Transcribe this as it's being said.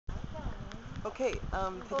Okay,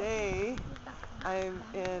 today I'm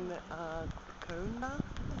in Gunma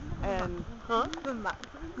and Gunma.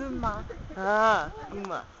 Gunma,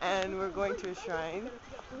 and we're going to a shrine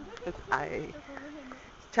with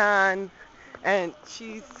Chan, and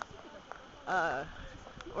she's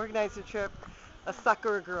organized a trip.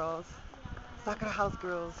 Sakura house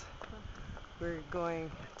girls. We're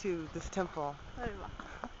going to this temple.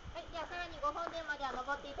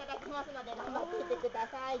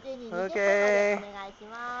 Okay.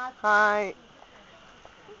 Hi.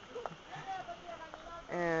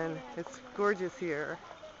 And it's gorgeous here.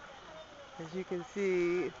 As you can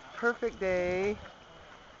see, it's a perfect day.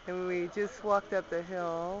 And we just walked up the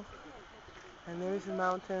hill. And there's the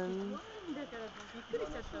mountains.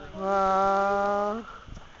 Wow.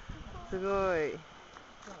 すごい.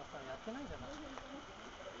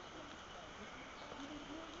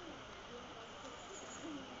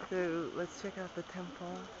 So let's check out the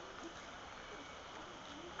temple.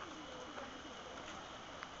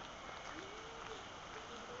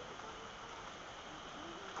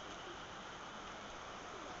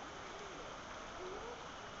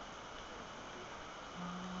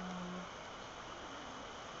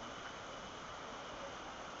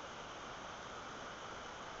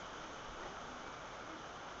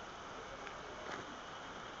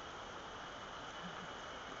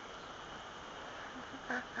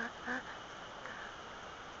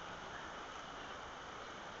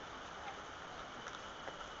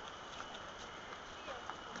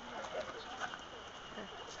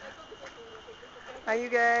 Hi you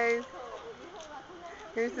guys.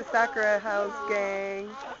 Here's the Sakura house gang.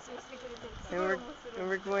 And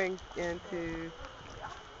we're going into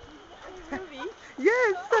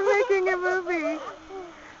Yes, I'm making a movie.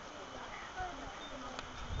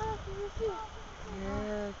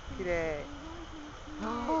 Yes, today.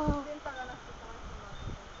 Oh.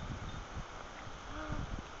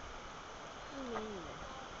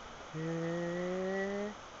 へえ。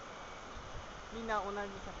みんな同じ写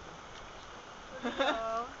真。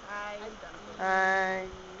はい。はい。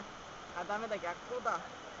あ、ダメだ、逆光だ。あ、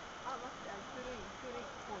待って、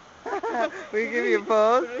古いポーズ。Will you give me a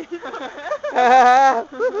pose?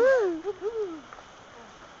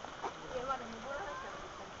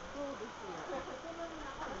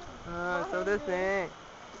 So this thing.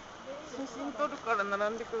 写真撮るから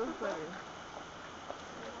並んでください。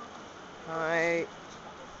はい。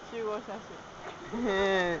集合写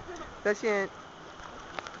真。写真。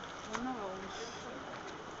女が多い。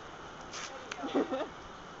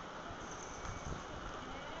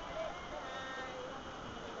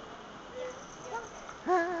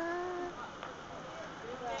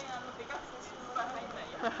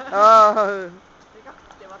Oh. でか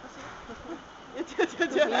くて私。いや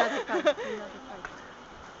違う。みんなでかい。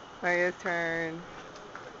Maria's turn.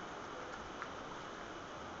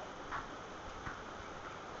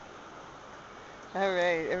 All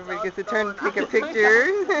right, everybody gets a turn to take a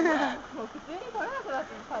picture.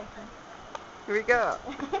 Here we go.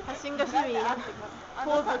 写真が趣味になって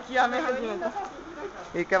ポーズを極め始めた。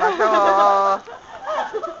行きましょう。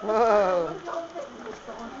Whoa.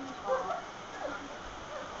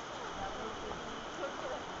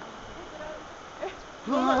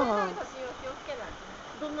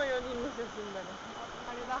 どの4人の写真だろう。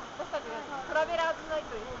あれだ。私たちがトラベラーズナイ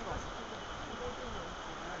トに。